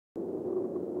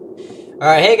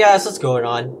Alright, hey guys, what's going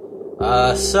on?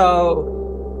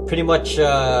 So pretty much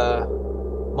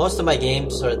most of my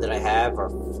games that I have are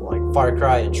like Far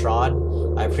Cry and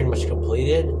Tron. I pretty much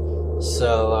completed.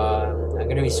 So I'm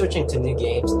gonna be switching to new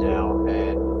games now,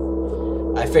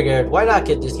 and I figured why not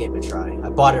give this game a try. I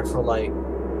bought it for like,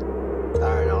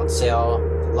 I don't know, on sale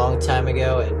a long time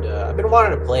ago, and I've been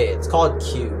wanting to play it. It's called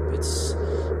QUBE.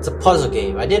 It's a puzzle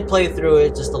game. I did play through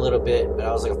it just a little bit, but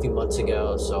that was like a few months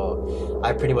ago, so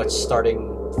I'm pretty much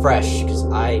starting fresh because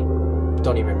I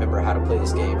don't even remember how to play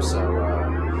this game. So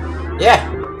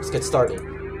yeah, let's get started.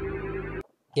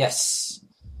 Yes,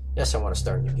 I want to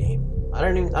start a new game.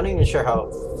 I'm not even sure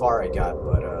how far I got,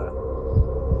 but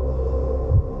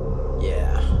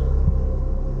yeah.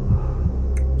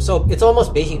 So it's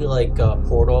almost basically like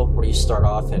Portal, where you start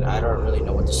off, and I don't really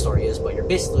know what the story is, but you're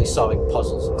basically solving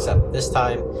puzzles, except this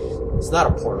time it's not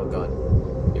a portal gun.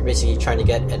 You're basically trying to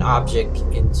get an object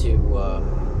into a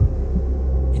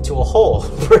hole,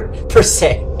 per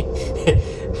se.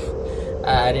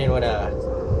 I didn't want to...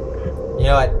 You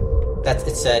know what? That's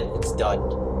it said. It's done.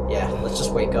 Yeah, let's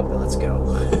just wake up and let's go.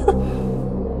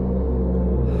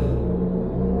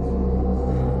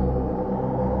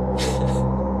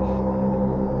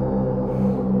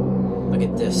 Look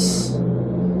at this.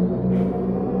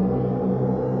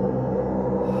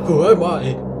 Who am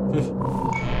I?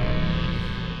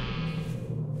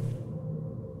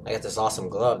 I got this awesome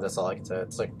glove. That's all I can say.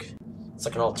 It's like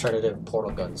an alternative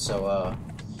portal gun. So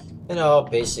you know,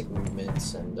 basic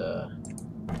movements, and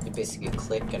you basically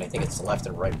click, and I think it's left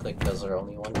and right click. Those are the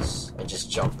only ones. And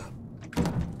just jump. I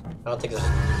don't think there's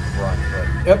run, but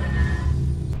yep.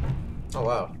 Oh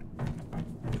wow,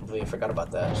 completely forgot about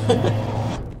that.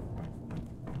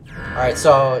 Alright,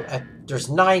 so there's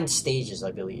 9 stages,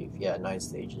 I believe. Yeah, 9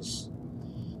 stages.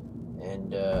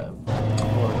 And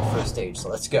we're on the first stage, so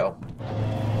let's go.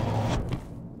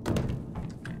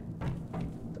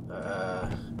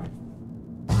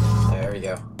 There we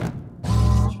go.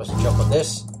 Supposed to jump on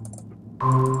this.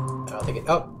 I don't think it...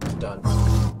 Oh, it's done.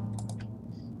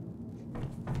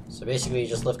 So basically, you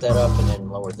just lift that up and then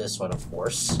lower this one, of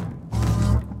course.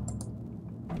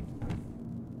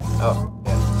 Oh,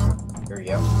 yeah. Here we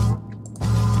go.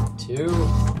 2,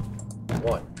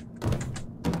 1.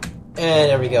 And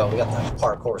there we go. We got the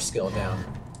parkour skill down.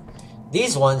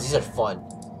 These are fun.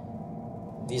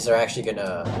 These are actually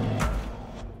gonna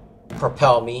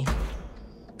propel me.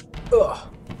 Ugh.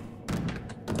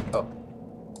 Oh.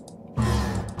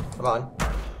 Come on.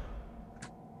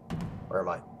 Where am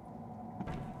I?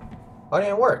 Why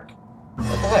didn't it work?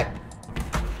 What the heck?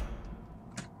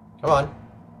 Come on.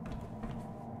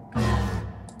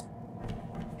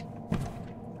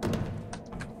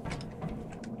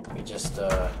 Just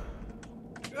what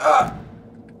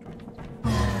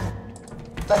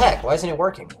the heck? Why isn't it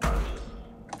working?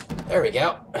 There we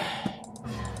go.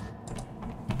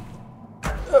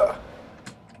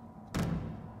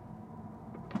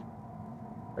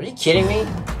 Are you kidding me?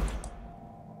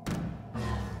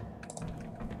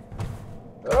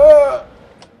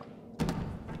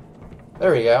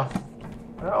 There we go.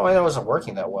 I don't know why that wasn't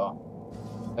working that well.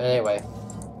 But anyway.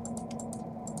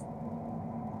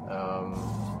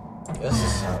 This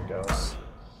is how it goes.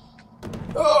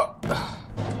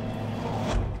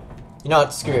 You know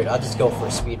what? Screw it. I'll just go for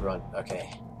a speed run. Okay.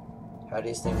 How do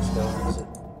these things go? Is it...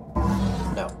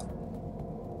 No.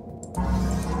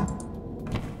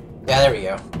 Yeah, there we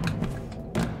go.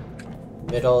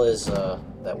 Middle is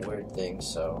that weird thing,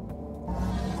 so...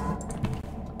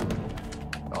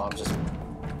 Oh, I'm just...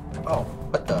 Oh,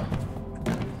 what the...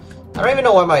 I don't even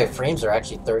know why my frames are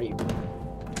actually 30.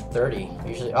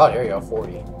 Usually... Oh, there you go,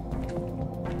 40.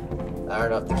 I don't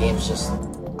know if the game's just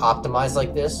optimized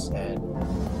like this and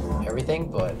everything,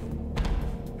 but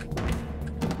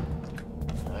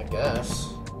I guess.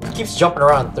 It keeps jumping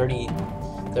around 30,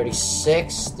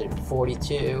 36,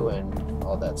 42, and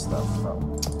all that stuff. So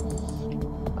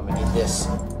I'm gonna need this.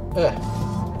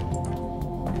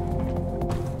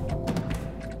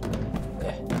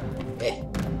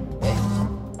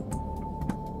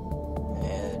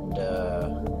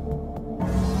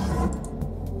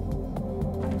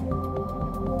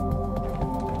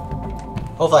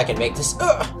 Hopefully I can make this.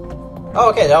 Oh,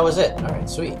 okay, that was it. Alright,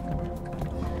 sweet.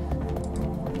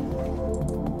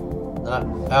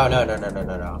 Oh, no.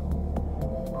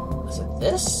 Was it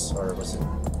this? Or was it...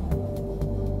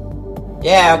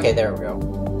 Yeah, okay, there we go.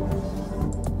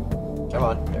 Come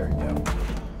on, there we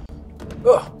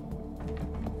go.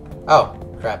 Oh,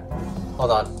 crap. Hold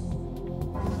on.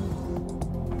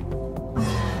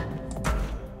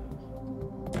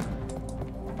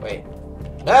 Wait.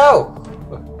 No!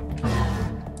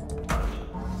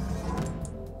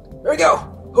 There we go!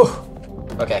 Whew.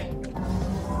 Okay.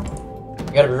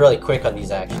 I gotta be really quick on these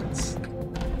actions.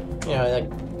 You know, like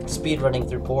speed running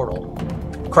through Portal.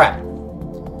 Crap.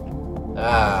 Oh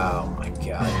my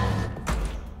god.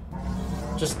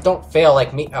 Just don't fail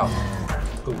like me. Oh.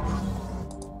 Poop.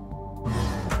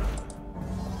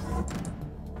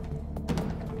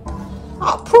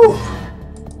 Oh, poop!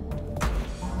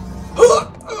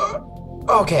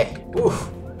 Okay. Oof.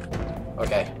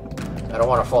 Okay. I don't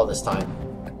want to fall this time.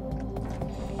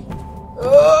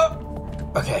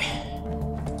 Okay.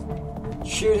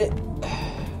 Shoot it.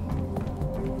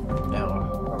 Now,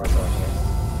 where am I going here?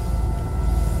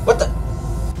 What the?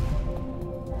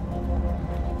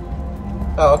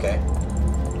 Oh, okay.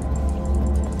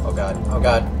 Oh god. Oh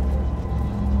god.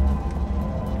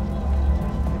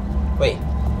 Wait.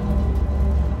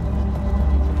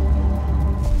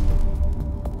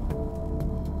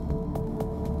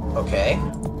 Okay.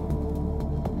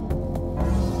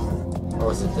 Or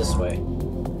was it this way?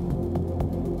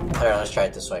 Alright, let's try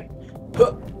it this way.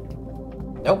 Huh.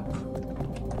 Nope.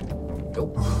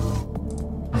 Nope.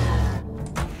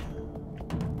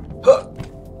 Huh.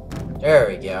 There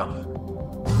we go.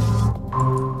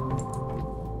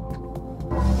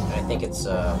 I think it's,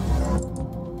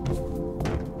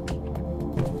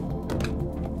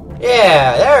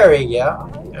 yeah, there we go.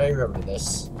 I remember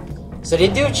this. So they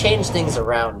do change things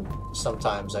around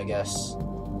sometimes, I guess.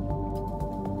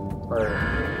 Or...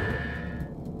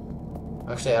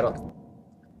 Actually, I don't...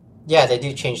 Yeah, they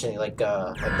do change things, like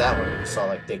that one. We saw,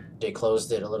 like, they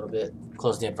closed it a little bit.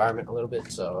 Closed the environment a little bit,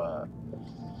 so,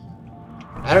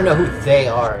 I don't know who they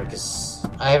are, because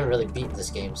I haven't really beaten this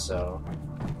game, so...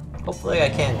 Hopefully I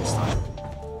can this time.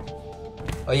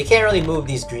 Oh, you can't really move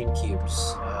these green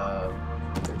cubes.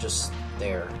 They're just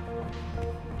there.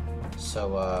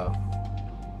 So, I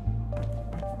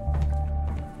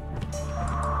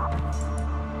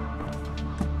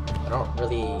don't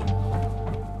really...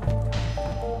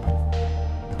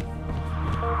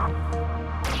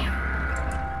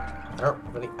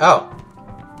 Oh!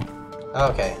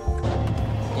 Okay.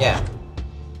 Yeah.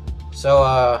 So,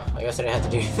 I guess I didn't have to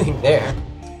do anything there.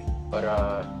 But,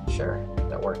 sure.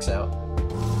 That works out.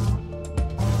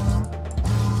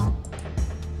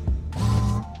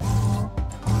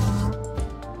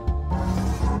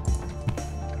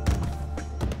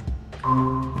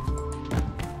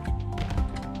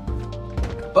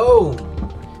 Boom!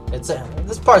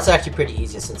 This part's actually pretty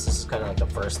easy since this is kind of like the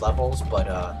first levels, but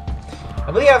I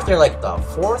believe after like the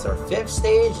 4th or 5th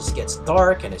stage, it gets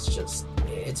dark and it's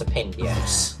a pain in the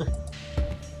ass.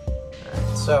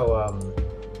 Alright, so,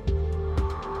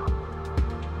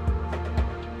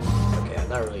 okay, I'm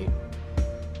not really...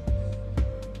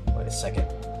 Wait a second.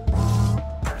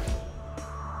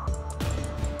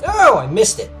 Oh, I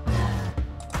missed it!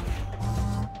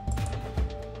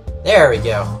 There we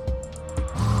go.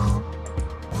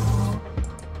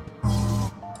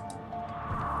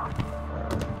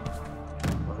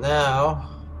 Now,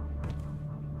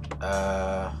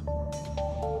 how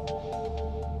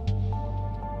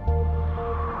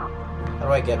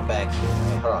do I get back here?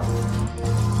 Wait, hold on.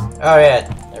 Oh yeah,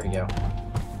 there we go.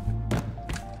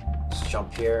 Just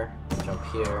jump here,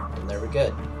 and there we're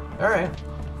good. Alright.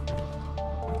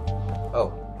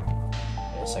 Oh.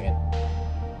 Wait a second.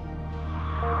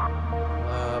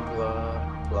 Blah,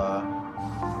 blah, blah.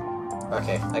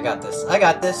 Okay, I got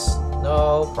this.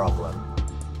 No problem.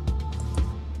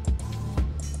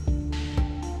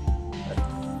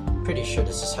 Pretty sure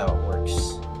this is how it works.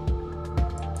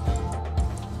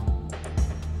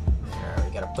 Alright,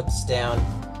 we gotta put this down.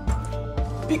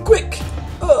 Be quick!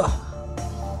 Ugh!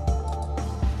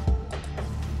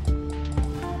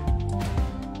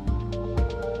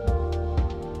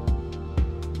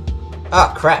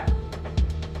 Ah, crap!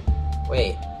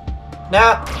 Wait.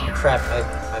 Nah! Crap,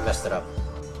 I messed it up.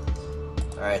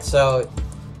 Alright, so...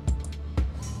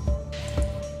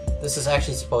 This is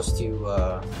actually supposed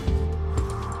to,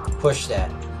 push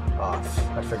that off.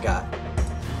 I forgot.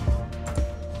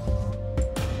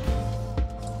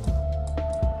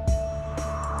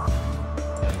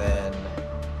 And then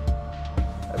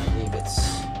I believe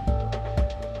it's...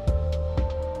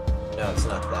 No, it's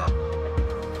not that.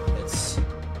 It's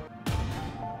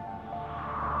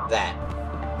that.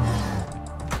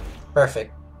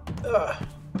 Perfect. Ugh.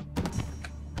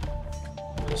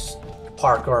 Just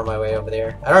parkour my way over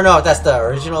there. I don't know if that's the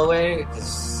original way,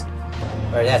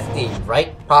 or that's the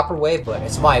right, proper way, but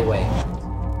it's my way.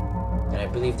 And I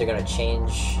believe they're gonna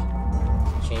change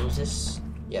this.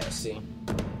 Yeah, see.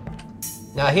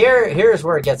 Now here's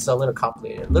where it gets a little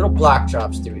complicated. Little block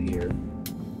drops through here.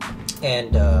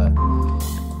 And,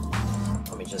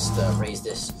 let me just raise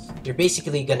this. You're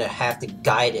basically gonna have to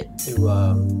guide it through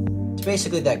It's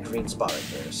basically that green spot right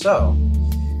there. So,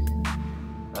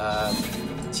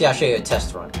 see, I'll show you a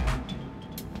test run.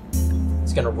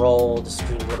 It's gonna roll this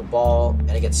green little ball, and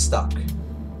it gets stuck.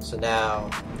 So now,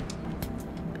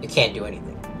 it can't do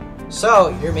anything. So,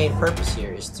 your main purpose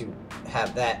here is to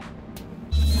have that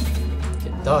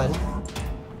get done.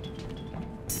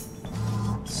 Let's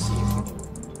see if we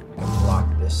can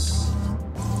block this.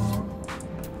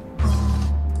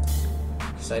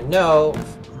 Because I know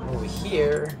over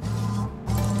here,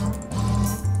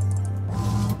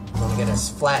 I want to get as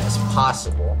flat as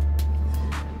possible,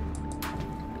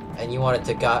 and you want it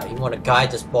to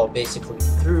guide this ball basically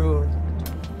through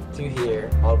here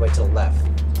all the way to the left.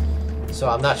 So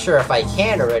I'm not sure if I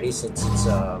can already, since it's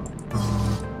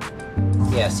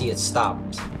yeah, see, it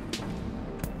stopped.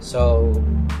 So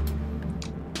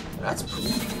that's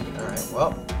proof. All right,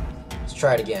 well, let's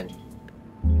try it again.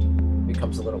 Here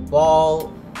comes a little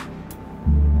ball.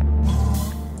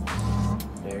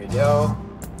 There you go.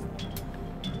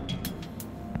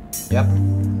 Yep.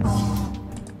 Alright.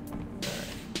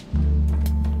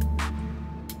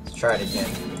 Let's try it again.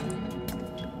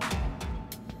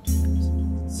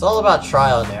 It's all about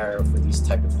trial and error for these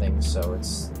type of things, so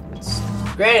it's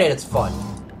granted it's fun.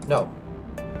 No.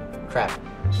 Crap.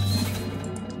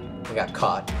 I got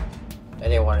caught. I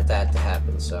didn't want that to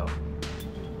happen, so.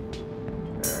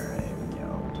 Alright, here we go.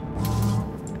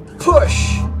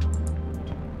 Push!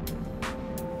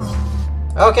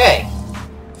 Okay.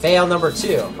 Fail number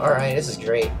 2. Alright, this is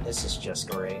great. This is just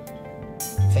great.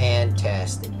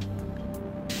 Fantastic.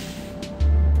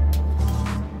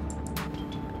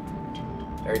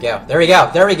 There we go. There we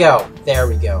go. There we go. There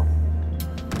we go.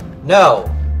 No.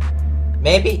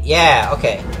 Maybe? Yeah,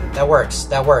 okay. That works.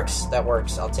 That works. That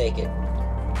works. I'll take it.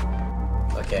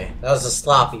 Okay. That was a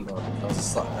sloppy one. That was a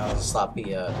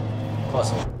sloppy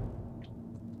puzzle.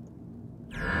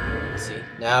 Let's see.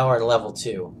 Now we're at level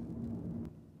 2.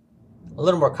 A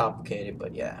little more complicated,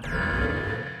 but yeah.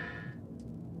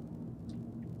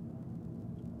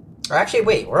 Or actually,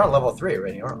 wait, we're on level 3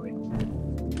 already, aren't we?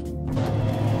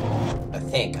 I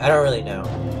think. I don't really know.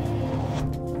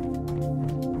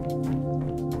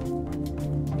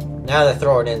 Now they're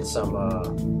throwing in some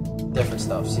different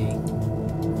stuff, see?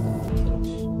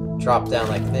 Drop down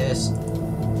like this.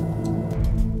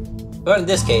 But in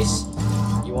this case,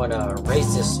 you want to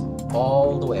raise this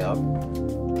all the way up.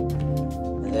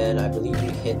 Then I believe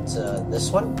you hit this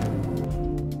one,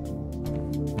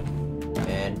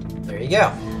 and there you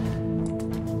go.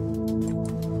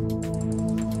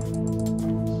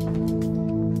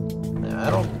 Now, I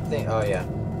don't think. Oh yeah,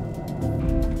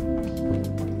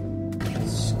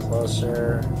 it's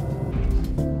closer.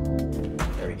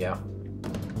 There we go.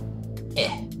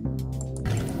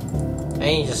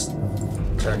 And you just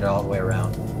turn it all the way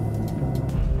around.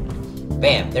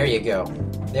 Bam! There you go.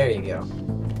 There you go.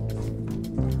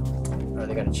 Are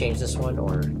they gonna change this one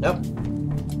or nope?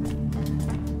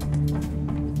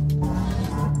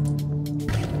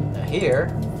 Now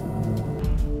here,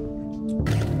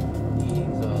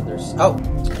 there's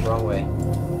wrong way.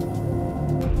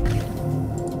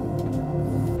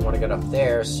 You want to get up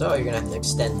there, so you're gonna have to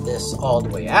extend this all the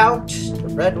way out,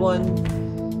 the red one,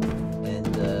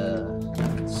 and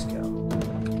let's go.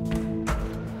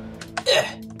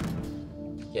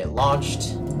 Get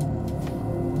launched.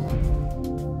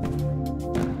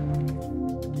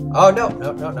 Oh, no.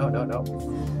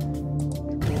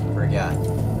 Forgot.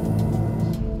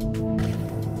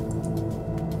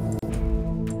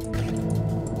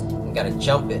 You gotta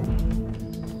jump it.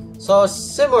 So, it's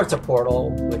similar to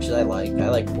Portal, which I like. I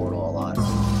like Portal a lot.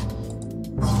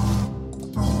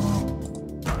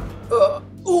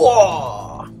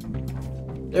 Whoa!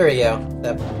 There you go.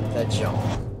 That jump.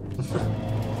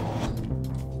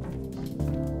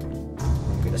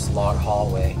 Look at this long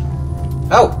hallway.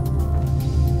 Oh!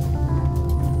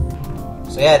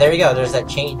 So yeah, there you go. There's that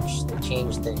change. They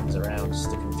change things around just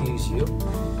to confuse you.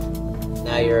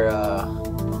 Now you're, oh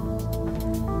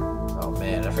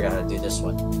man, I forgot how to do this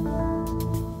one.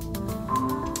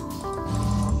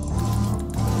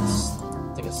 I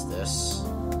think it's this.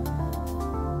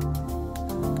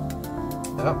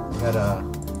 Oh, we got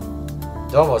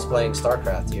Domo's playing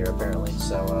StarCraft here apparently.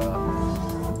 So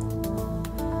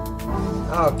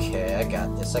okay, I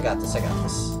got this.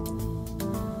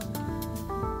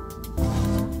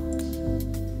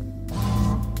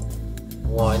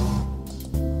 One,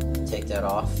 take that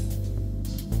off,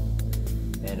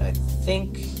 and I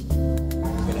think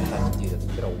I'm gonna have to do the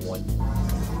middle one.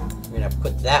 I'm gonna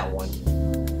put that one,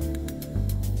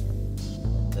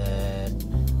 and then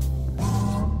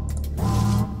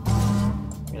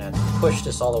I'm gonna have to push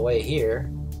this all the way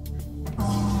here.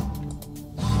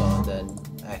 So then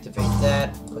I activate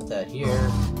that, put that here.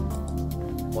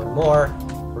 One more.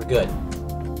 We're good.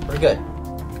 We're good.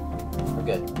 We're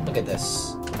good. Look at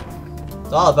this.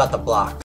 It's all about the blocks.